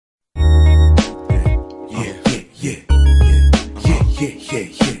Yeah.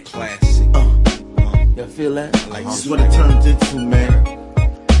 Classic. Y'all feel that? Like this is what it turns into, man.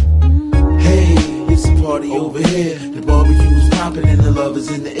 Hey, it's a party over here. The barbecue's popping and the love is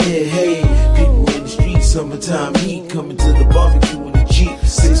in the air. Hey, people in the street, summertime heat, coming to the barbecue in the Jeep,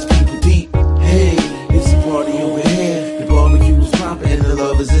 6 people deep. Hey, it's a party over here. The barbecue's popping and the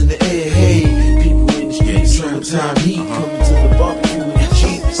love is in the air. Hey, people in the street, summertime heat, coming to the barbecue in the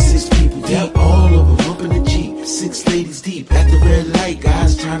Jeep, 6 people deep. All of them up in the Jeep, 6 ladies deep. At the red light,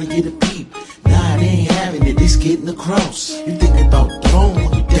 guys trying to get a peep. Nah, they ain't having it, it's getting across. You think about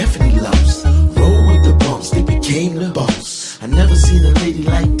throne, you definitely lost. Roll with the bumps, they became the boss. I never seen a lady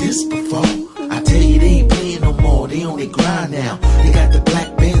like this before. I tell you, they ain't playing no more, they on their grind now. They got the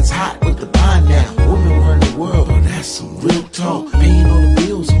black bands hot with the bind now. Women run the world, oh, that's some real talk. Paying all the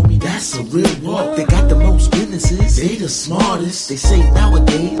bills, homie, that's a real walk. They got the most businesses, they the smartest. They say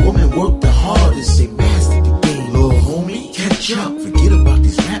nowadays, women work the hardest. They mastered the game, little homie, catch up. Forget about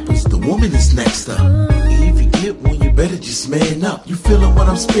these rappers, the woman is next up. If you get one, you better just man up. You feeling what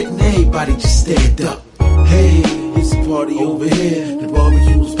I'm spitting? Everybody just stand up. Hey, it's a party over here. The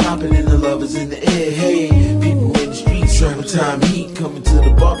barbecue's popping and the love is in the air. Hey, people in the streets, summertime heat, coming to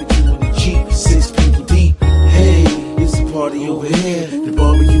the barbecue in the Jeep, 6 people deep. Hey, it's a party over here. The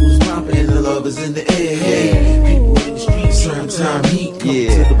barbecue's popping and the love is in the air. Hey, people in the streets, summertime heat, coming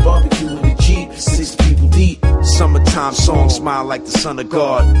to the barbecue in the Jeep, 6 people deep. Summertime song, smile like the son of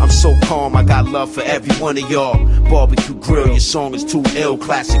God. I'm so calm, I got love for every one of y'all. Barbecue grill, your song is too ill.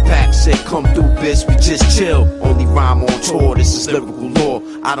 Classic pack said, come through, bitch, we just chill. Only rhyme on tour, this is lyrical law.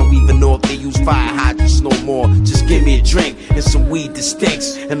 I don't even know if they use fire hydrants no more. Just give me a drink and some weed that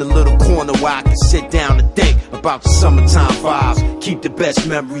stinks, in a little corner where I can sit down and think about the summertime vibes. Keep the best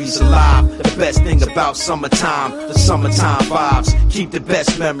memories alive. The best thing about summertime, the summertime vibes. Keep the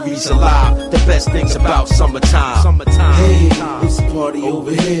best memories alive. The best things about summertime. Hey, it's a party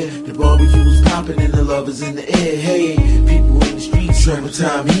over here. The barbecue's popping and the love is in the air. Hey, people in the streets,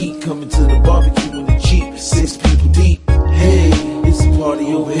 summertime heat, coming to the barbecue in the Jeep, 6 people deep. Hey, it's a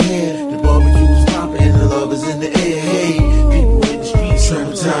party over here. The barbecue's popping and the love is in the air. Hey, people in the streets,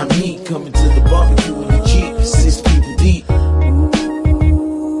 summertime heat, coming to the barbecue in the Jeep, 6 people deep.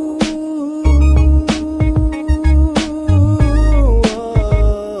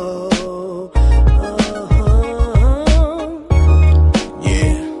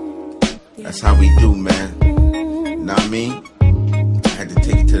 That's how we do, man. Know what I mean? I had to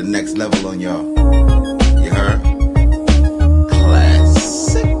take it to the next level on y'all. You heard?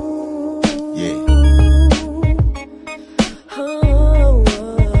 Classic. Yeah.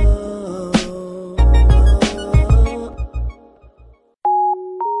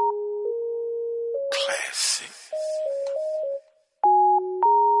 Classic.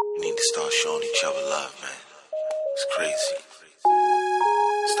 We need to start showing each other love, man. It's crazy.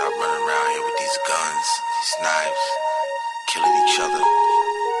 Stop running around here with these guns, these knives, killing each other.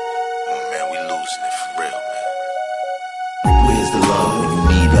 Oh man, we losing it for real, man. Where's the love when you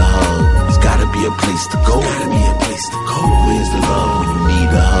need a hug? There's gotta be a place to go. Gotta be a place to go. Where's the love when you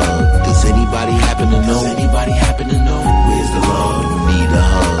need a hug? Does anybody happen to know? Does anybody happen to know? Where's the love when you need a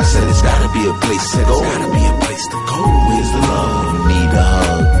hug? I said it's gotta be a place to go. Gotta be a place to go. Where's the love when you need a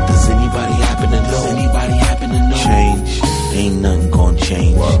hug? Does anybody happen to know? Does anybody happen to know? Change. Ain't nothing gonna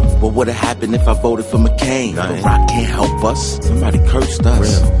change. But what'd happen if I voted for McCain? The Rock can't help us. Somebody cursed us.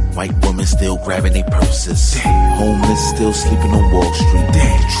 Real. White women still grabbing their purses. Damn. Homeless still sleeping on Wall Street.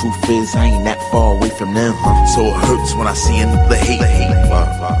 Damn. The truth is I ain't that far away from them. So it hurts when I see another hate.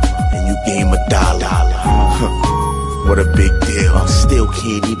 And you gave him $1. What a big deal. I still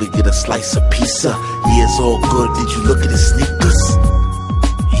can't even get a slice of pizza. Yeah, it's all good. Did you look at his sneakers?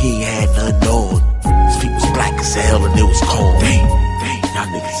 He ain't had nothing on. His feet was black as hell and it was cold. Dang, y'all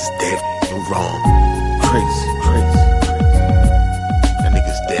niggas is dead and wrong. Crazy. Y'all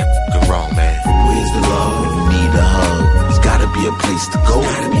niggas dead and wrong, man. Where's the love when you need a hug? There's gotta be a place to go.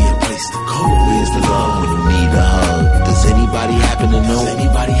 Gotta be a place to go. Where's the love when you need a hug? Does anybody happen to know? Does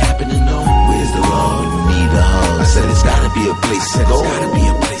anybody happen to know? Where's the love when you need a hug? I said it's gotta be a place to go. Gotta be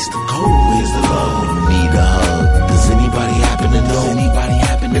a place to go. Where's the love when you need a hug? Does anybody happen to know? Does anybody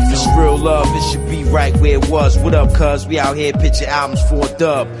happen to know? If it's real love, it should be right where it was. What up, cuz? We out here pitching albums for a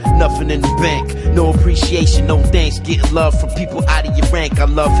dub. Nothing in the bank, no appreciation, no thanks. Getting love from people out of your rank. I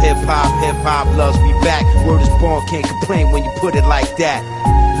love hip-hop loves me back. Word is born, can't complain when you put it like that.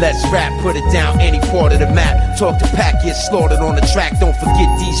 Let's rap, put it down any part of the map. Talk to Pac, get slaughtered on the track. Don't forget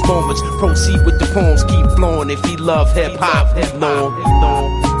these moments, proceed with the poems. Keep flowing if he love hip-hop.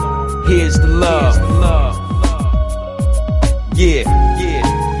 Here's the love. Yeah,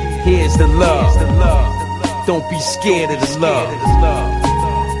 here's the love. Don't be scared of the love.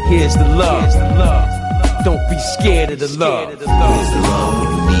 Here's the love. Don't be scared of the love. Where's the love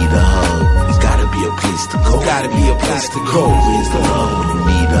when you need a hug? There's gotta be a place to go. Gotta be a place to go. Where's the love when you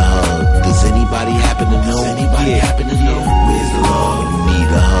need a hug? Does anybody happen to know? Happen to know? Where's the love when you need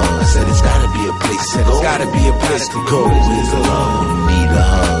a hug? I said it's gotta be a place to go. Gotta be a place to go. Where's the love when you need a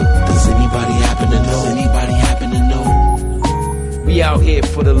hug? Does anybody happen to know? We out here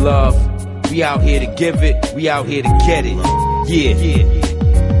for the love. We out here to give it. We out here to get it. Yeah.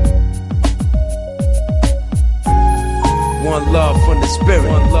 One love from the spirit.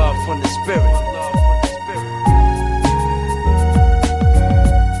 One love from the spirit.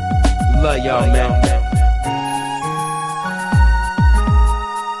 Love y'all, man.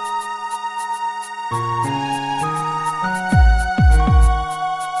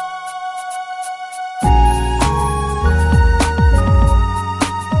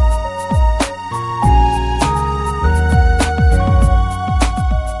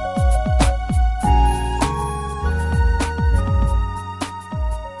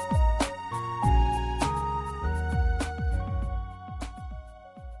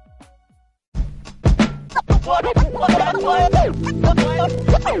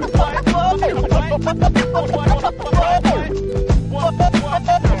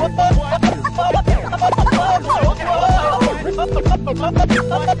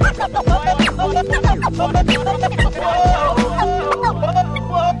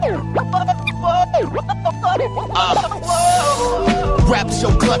 Raps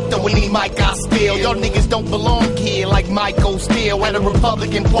your glut though when he mic I spill. Y'all niggas don't belong here like Michael Steele at a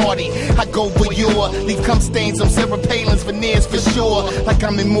Republican party. I go for your leave cum stains on Sarah Palin's veneers for sure. Like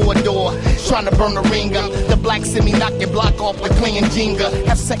I'm in Mordor, trying to burn the ring up. The black send me knock your block off like playing Jenga.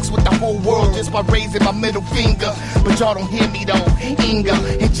 Have sex with the whole world just by raising my middle finger. But y'all don't hear me though, Inga.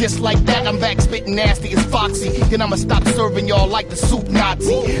 And just like that, I'm back spitting nasty as Foxy. Then I'ma stop serving y'all like the soup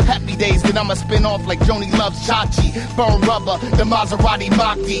Nazi. Happy days, then I'ma spin off like Joni loves Chachi. Burn rubber, the Maserati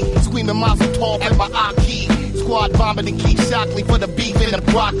Maki. Screaming Mazel Tov at my Aki. Squad vomiting Keith Shockley for the beef and the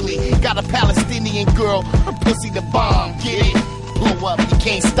broccoli. Got a Palestinian girl, her pussy the bomb. Get it? Blow up, you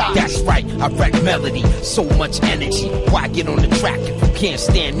can't stop. That's right, I wreck melody, so much energy. Why get on the track if you can't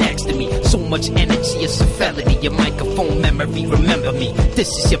stand next to me? So much energy, it's a felony. Your microphone memory, remember me. This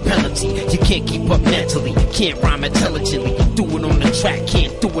is your penalty. You can't keep up mentally, can't rhyme intelligently. Do it on the track,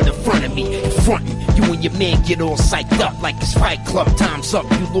 can't do it in front of me. In front of you and your man get all psyched up like it's Fight Club. Time's up,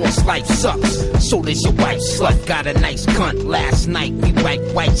 you lost, life sucks. So does your wife slut, got a nice cunt. Last night we write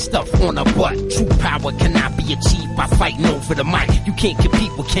white stuff on her butt. True power cannot be achieved by fighting over the mic. You can't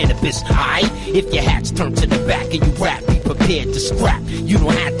compete with Canibus, aight? If your hat's turned to the back and you rap, be prepared to scrap. You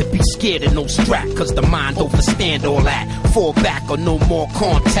don't have to be scared of no strap, cause the mind overstand all that. Fall back or no more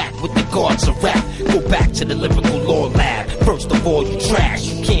contact with the gods of rap. Go back to the lyrical law lab. First of all, you trash.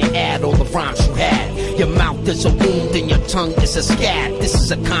 You can't add all the rhymes you had. Your mouth is a wound and your tongue is a scab. This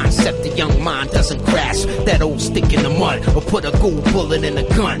is a concept the young mind doesn't grasp. That old stick in the mud or put a gold bullet in a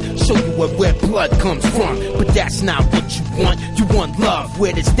gun. Show you where blood comes from. But that's not what you want. You want love.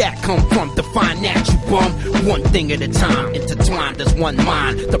 Where does that come from? Define that, you bum. One thing at a time. Intertwined as one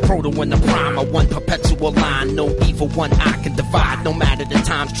mind. The proto and the prime are one perpetual line. No evil one eye can divide. No matter the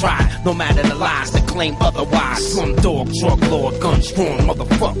times tried. No matter the lies that claim otherwise. Slumdog, drug lord, gun strong,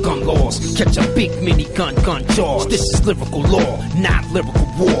 motherfuck gun laws. Catch a big minigun, gun jaws. This is lyrical law, not lyrical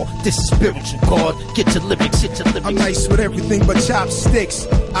war. This is spiritual God. Get your lyrics, hit your lyrics. I'm nice with everything but chopsticks.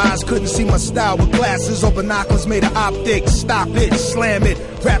 Eyes couldn't see my style with glasses or binoculars made of optics. Stop it, slam it.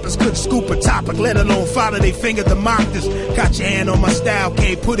 Rappers couldn't scoop a topic, let alone follow their finger to mock this. Got your hand on my style,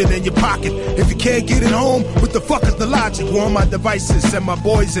 can't put it in your pocket. If you can't get it home, what the fuck is the logic? Warn my devices, send my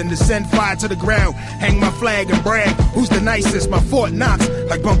boys in to send fire to the ground. Hang my flag and brag, who's the nicest? My Fort Knox,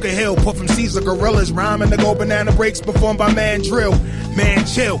 like Bunker Hill. Pull from Caesar gorillas, rhyming to go banana breaks performed by Man Drill. Man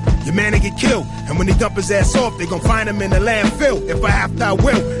chill, your man to get killed. And when they dump his ass off, they gon' find him in the landfill. If I have to, I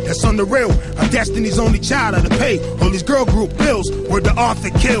will, that's on the real. I'm Destiny's only child out of pay all these girl group bills. Word to Arthur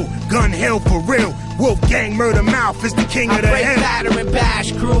Kill, Gun Hill for real. Wolf Gang Murder Mouth is the king of the break, hill. batter and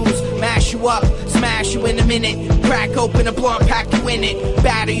bash crews, mash you up, smash you in a minute. Crack open a blunt, pack you in it.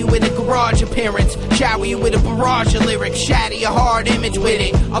 Batter you in a garage appearance. Shower you with a barrage of lyrics. Shatter your hard image with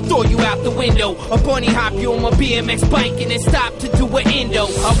it. I'll throw you out the window. A bunny hop you on my BMX bike and then stop to do an endo.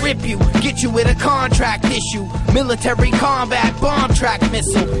 I'll rip you, get you with a contract issue. Military combat bomb track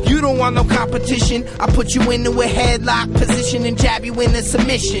missile. You You don't want no competition. I put you into a headlock position and jab you into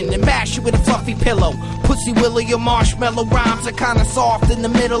submission and bash you with a fluffy pillow. Pussy willow, your marshmallow rhymes are kinda soft in the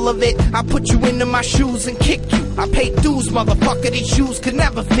middle of it. I put you into my shoes and kick you. I pay dues, motherfucker, these shoes could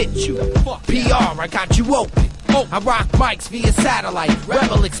never fit you. PR, I got you open. I rock mics via satellite.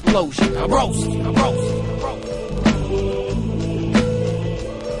 Rebel explosion. I roast you. I roast you. I roast you.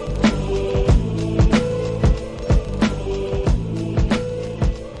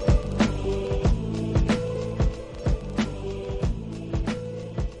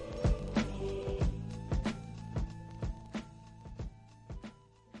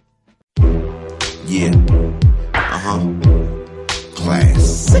 Yeah.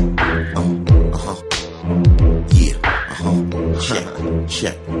 Classic. Yeah.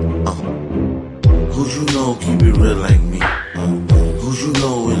 Check. Who'd you know keep it real like me? Who'd you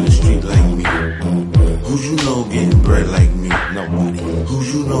know in the street like me? Who'd you know getting bread like me? Nobody. Who'd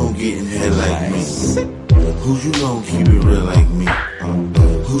you know getting head like me? Who'd you know keep it real like me?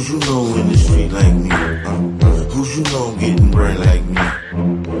 Who'd you know in the street like me? Who'd you know getting bread like me?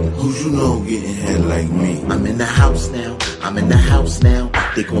 Who'd you know getting head like me? I'm in the house now. I'm in the house now.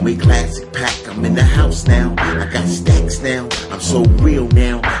 They call me Classic Pack. I'm in the house now. I got stacks now. I'm so real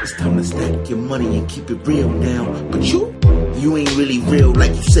now. It's time to stack your money and keep it real now. But you ain't really real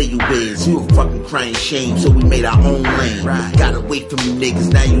like you say you is. You a fucking crying shame, so we made our own lane. Got away from you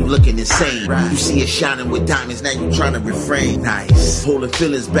niggas, now you looking insane. You see us shining with diamonds, now you trying to refrain. Nice. Holding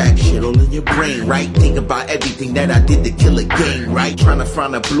feelings back, shit all in your brain, right? Think about everything that I did to kill a game, right? Trying to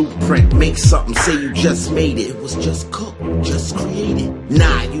find a blueprint, make something, say you just made it. It was just cooked, just created.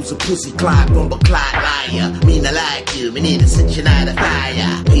 Nah, you's a pussy Clyde, bumper Clyde liar. Mean I like you, me need to set you out of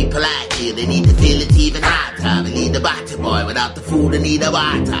fire. People like you, they need to feel it even hotter. We need the body boy, without the food, I need a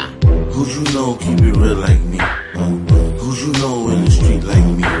water. Who'd you know keep it real like me? Who'd you know in the street like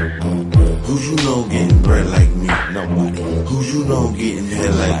me? Who'd you know getting bread like me? Nobody. Who'd you know getting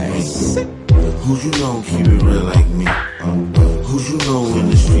head like me? Who'd you know keep it real like me? Who'd you know in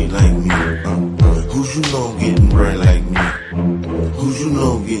the street like me? Who'd you know getting bread like me? Who'd you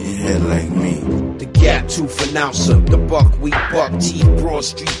know getting head like me? The Gap Tooth announcer, the buckwheat buck teeth, Broad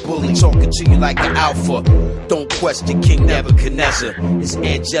Street bully, talking to you like an alpha. Don't question King Nebuchadnezzar. His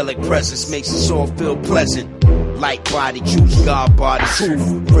angelic presence makes us all feel pleasant. Light body, juice, God body,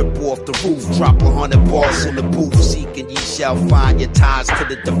 truth. Rip off the roof, drop 100 bars in the booth. Seeking ye shall find your ties to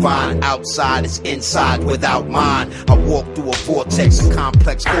the divine. Outside is inside without mine. I walk through a vortex, a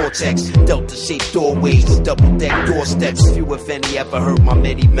complex vortex. Delta-shaped doorways with double-deck doorsteps. Few if any ever heard my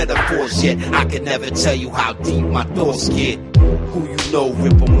many metaphors yet. I can never tell you how deep my thoughts get. Who you know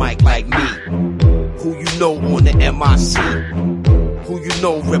rip a mic like me? Who you know on the MIC? Who you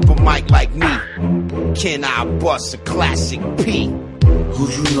know rip a mic like me? Can I bust a classic P?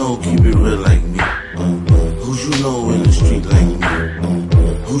 Who'd you know keep it real like me? Who'd you know in the street like me?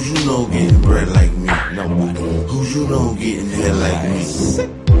 Who'd you know getting bread like me? Nobody. Who'd you know getting head like me?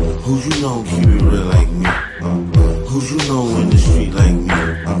 Who'd you know keep it real like me? Who'd you know in the street like me?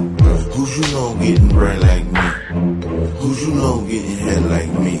 Who'd you know getting bread like me? Who'd you know getting head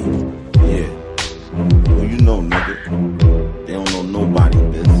like me? Yeah. Who you know, nigga? They don't know nobody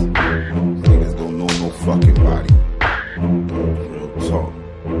business. Niggas don't know no fucking body. Real talk.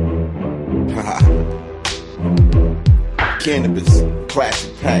 Canibus,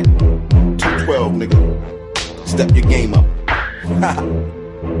 Classic Pack, 212, nigga. Step your game up.